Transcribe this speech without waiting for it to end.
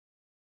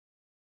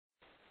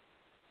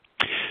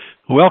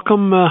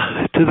Welcome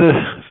to the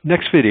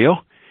next video.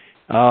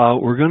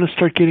 We're going to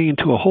start getting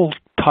into a whole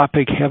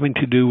topic having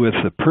to do with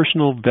the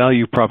personal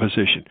value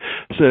proposition.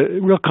 It's a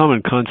real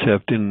common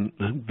concept in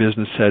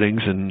business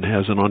settings, and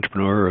as an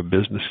entrepreneur or a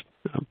business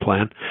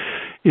plan,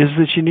 is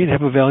that you need to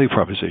have a value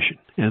proposition.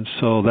 And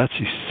so that's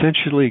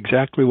essentially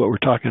exactly what we're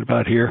talking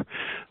about here,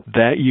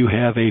 that you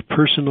have a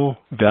personal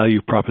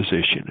value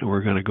proposition. And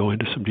we're going to go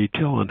into some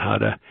detail on how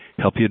to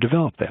help you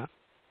develop that.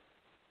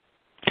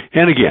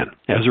 And again,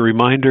 as a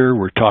reminder,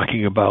 we're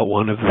talking about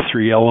one of the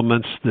three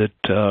elements that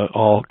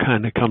all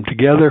kind of come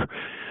together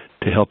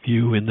to help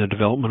you in the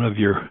development of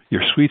your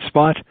sweet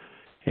spot,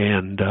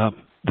 and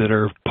that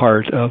are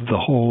part of the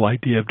whole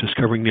idea of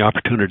discovering the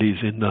opportunities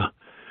in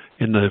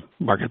the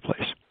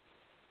marketplace.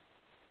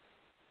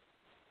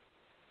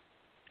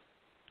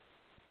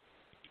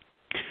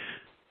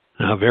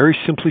 Now, very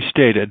simply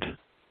stated,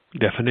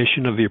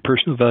 definition of your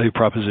personal value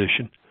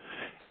proposition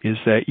is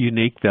that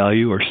unique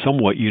value or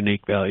somewhat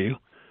unique value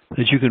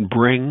that you can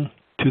bring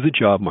to the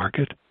job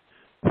market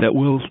that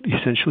will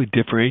essentially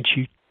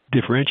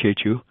differentiate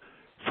you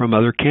from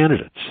other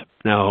candidates.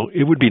 Now,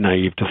 it would be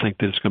naive to think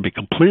that it's going to be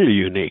completely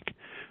unique,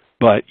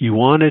 but you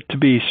want it to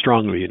be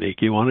strongly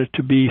unique. You want it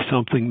to be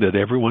something that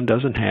everyone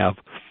doesn't have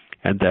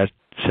and that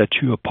sets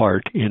you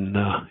apart in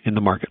the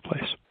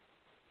marketplace.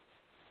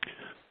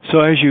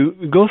 So as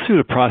you go through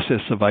the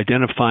process of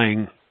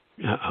identifying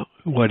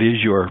what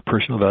is your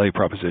personal value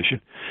proposition,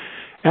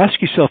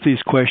 ask yourself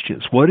these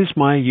questions. What is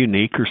my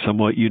unique or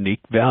somewhat unique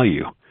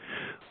value?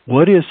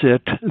 What is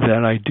it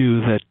that I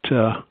do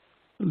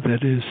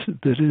that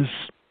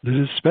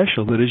is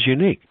special, that is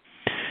unique?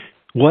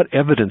 What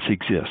evidence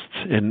exists?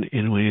 And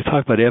when you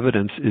talk about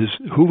evidence, is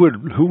who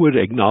would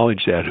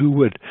acknowledge that? Who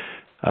would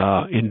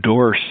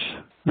endorse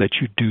that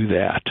you do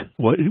that?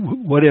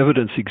 What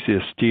evidence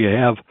exists? Do you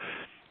have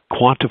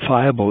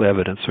quantifiable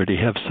evidence, or do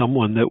you have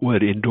someone that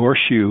would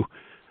endorse you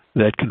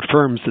that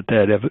confirms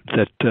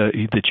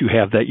that you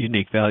have that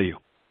unique value?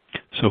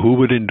 So who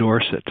would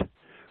endorse it?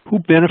 Who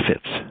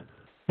benefits?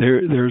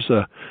 There's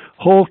a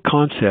whole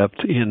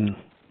concept in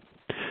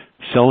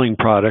selling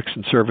products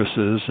and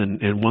services,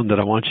 and one that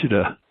I want you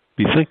to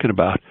be thinking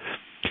about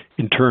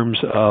in terms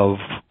of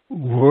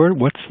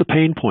what's the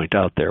pain point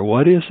out there?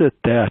 What is it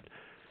that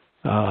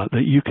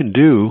you can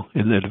do,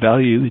 and the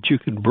value that you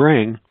can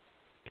bring,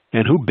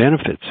 and who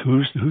benefits?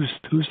 Who's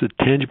the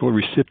tangible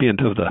recipient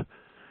of the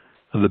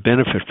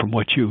benefit from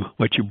what you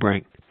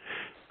bring?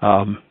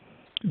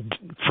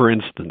 For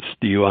instance,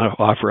 do you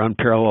offer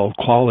unparalleled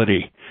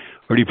quality,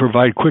 or do you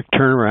provide quick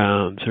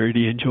turnarounds, or do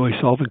you enjoy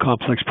solving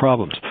complex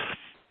problems?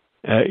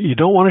 You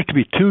don't want it to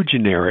be too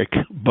generic,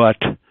 but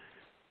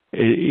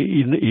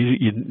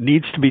it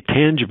needs to be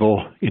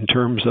tangible in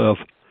terms of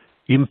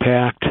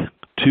impact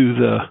to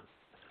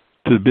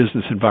the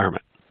business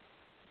environment.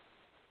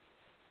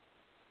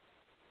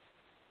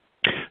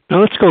 Now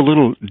let's go a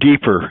little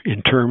deeper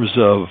in terms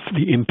of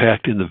the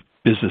impact in the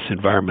business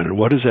environment, and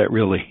what does that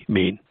really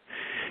mean?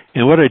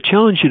 And what I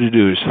challenge you to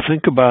do is to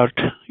think about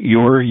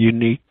your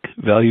unique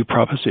value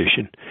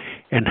proposition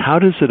and how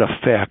does it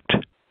affect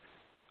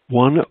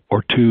one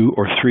or two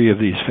or three of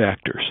these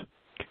factors.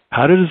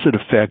 How does it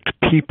affect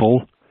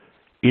people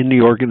in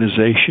the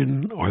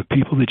organization or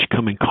people that you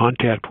come in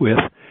contact with?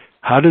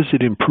 How does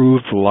it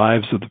improve the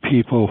lives of the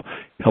people,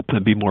 help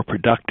them be more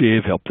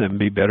productive, help them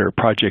be better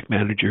project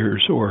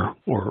managers or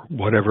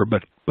whatever,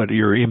 but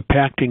you're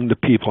impacting the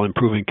people,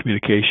 improving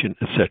communication,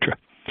 etc.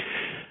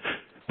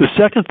 The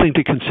second thing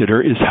to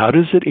consider is how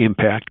does it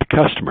impact the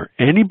customer?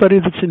 Anybody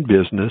that's in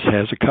business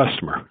has a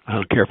customer. I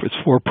don't care if it's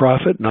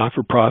for-profit,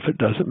 not-for-profit,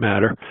 doesn't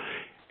matter.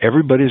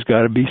 Everybody's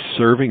got to be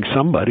serving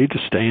somebody to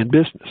stay in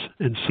business.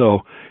 And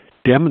so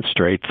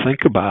demonstrate,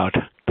 think about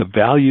the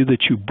value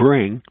that you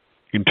bring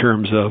in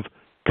terms of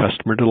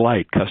customer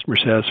delight, customer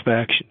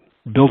satisfaction,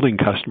 building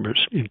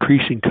customers,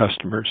 increasing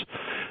customers,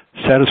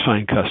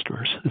 satisfying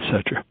customers,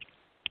 etc.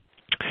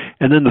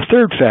 And then the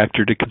third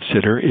factor to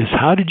consider is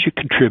how did you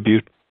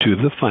contribute to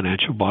the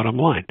financial bottom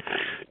line?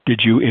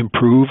 Did you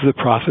improve the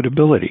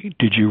profitability?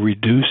 Did you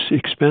reduce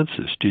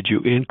expenses? Did you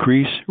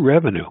increase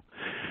revenue?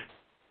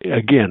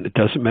 Again, it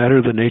doesn't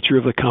matter the nature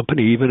of the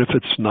company, even if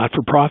it's not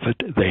for profit,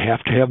 they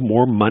have to have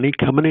more money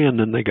coming in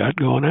than they got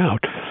going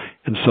out.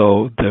 And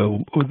so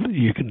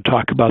you can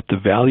talk about the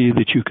value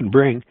that you can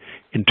bring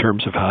in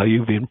terms of how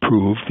you've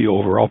improved the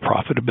overall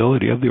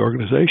profitability of the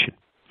organization.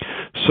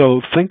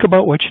 So think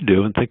about what you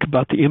do and think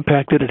about the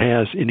impact that it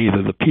has in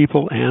either the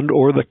people and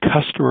or the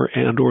customer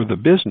and or the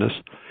business,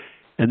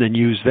 and then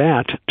use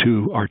that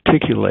to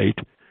articulate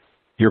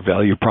your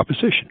value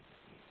proposition.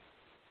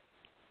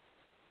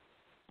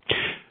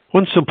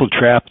 One simple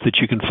trap that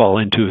you can fall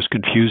into is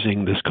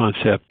confusing this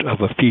concept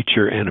of a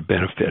feature and a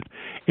benefit.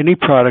 Any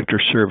product or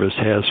service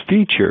has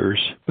features,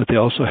 but they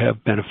also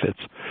have benefits.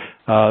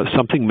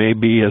 Something may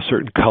be a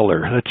certain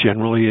color. That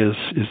generally is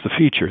the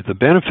feature. The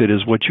benefit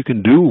is what you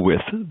can do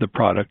with the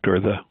product or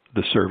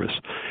the service.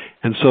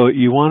 And so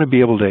you want to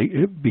be able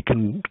to be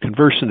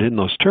conversant in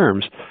those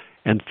terms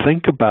and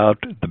think about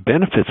the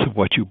benefits of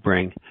what you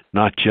bring,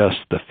 not just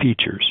the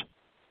features.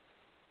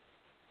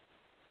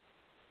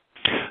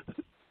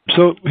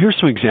 So here's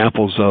some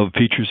examples of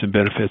features and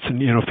benefits. And,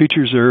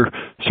 features are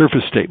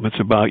surface statements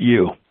about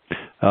you.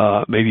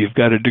 Maybe you've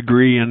got a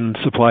degree in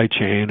supply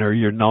chain, or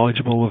you're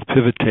knowledgeable of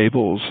pivot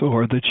tables,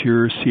 or that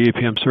you're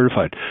CAPM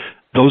certified.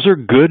 Those are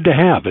good to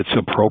have. It's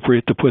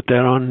appropriate to put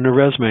that on a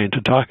resume and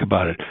to talk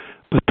about it.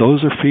 But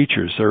those are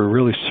features. They're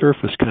really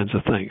surface kinds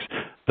of things.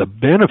 The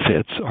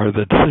benefits are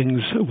the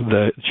things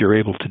that you're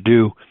able to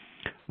do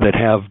that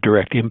have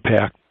direct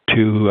impact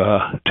to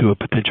a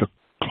potential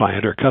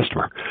client or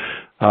customer.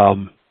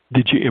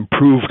 Did you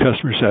improve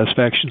customer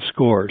satisfaction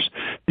scores?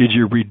 Did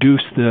you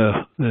reduce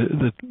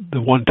the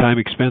one-time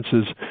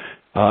expenses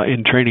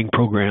in training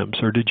programs,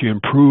 or did you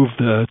improve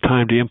the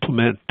time to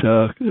implement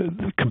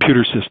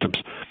computer systems?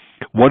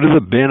 What are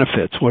the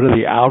benefits? What are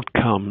the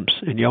outcomes?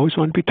 And you always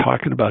want to be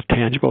talking about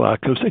tangible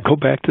outcomes. And go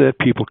back to that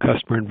people,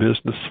 customer, and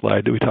business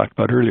slide that we talked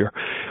about earlier.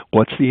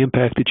 What's the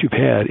impact that you've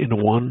had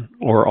in one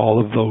or all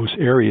of those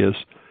areas?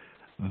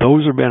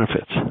 Those are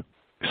benefits.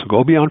 So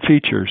go beyond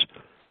features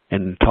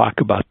and talk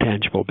about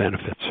tangible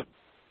benefits.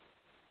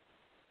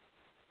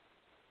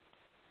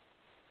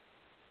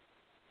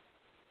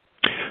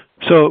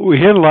 So we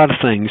had a lot of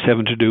things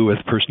having to do with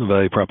personal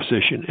value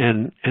proposition,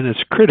 and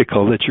it's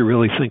critical that you're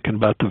really thinking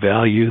about the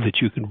value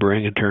that you can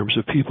bring in terms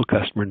of people,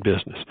 customer, and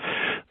business.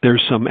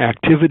 There's some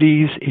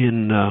activities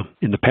in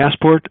the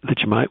passport that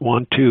you might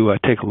want to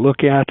take a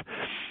look at,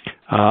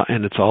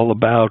 and it's all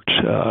about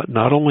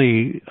not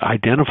only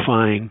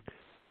identifying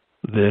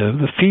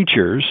the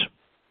features,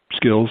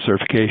 skills,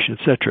 certification,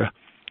 etc.,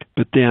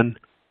 but then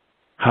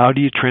how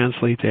do you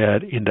translate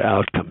that into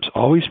outcomes?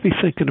 Always be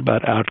thinking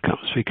about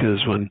outcomes,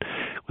 because when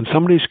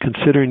somebody's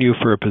considering you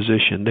for a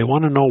position, they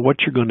want to know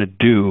what you're going to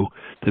do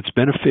that's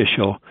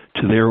beneficial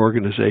to their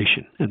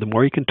organization. And the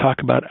more you can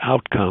talk about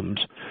outcomes,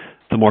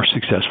 the more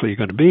successful you're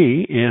going to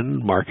be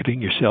in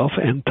marketing yourself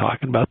and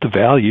talking about the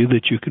value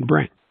that you can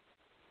bring.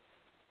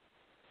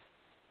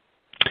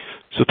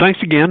 So thanks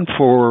again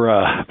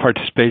for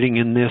participating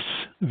in this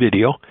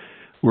video.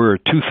 We're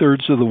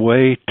 2/3 of the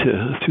way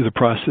through the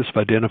process of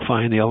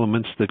identifying the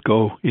elements that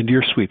go into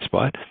your sweet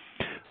spot.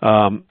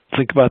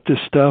 Think about this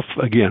stuff.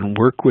 Again,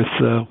 work with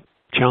the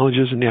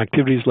challenges and the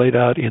activities laid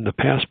out in the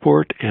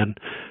passport and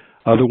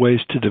other ways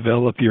to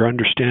develop your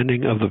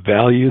understanding of the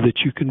value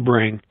that you can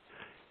bring,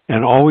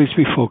 and always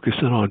be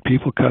focusing on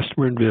people,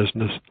 customer, and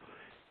business,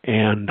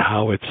 and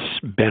how it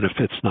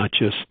benefits, not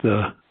just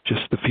the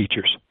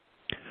features.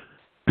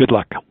 Good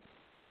luck.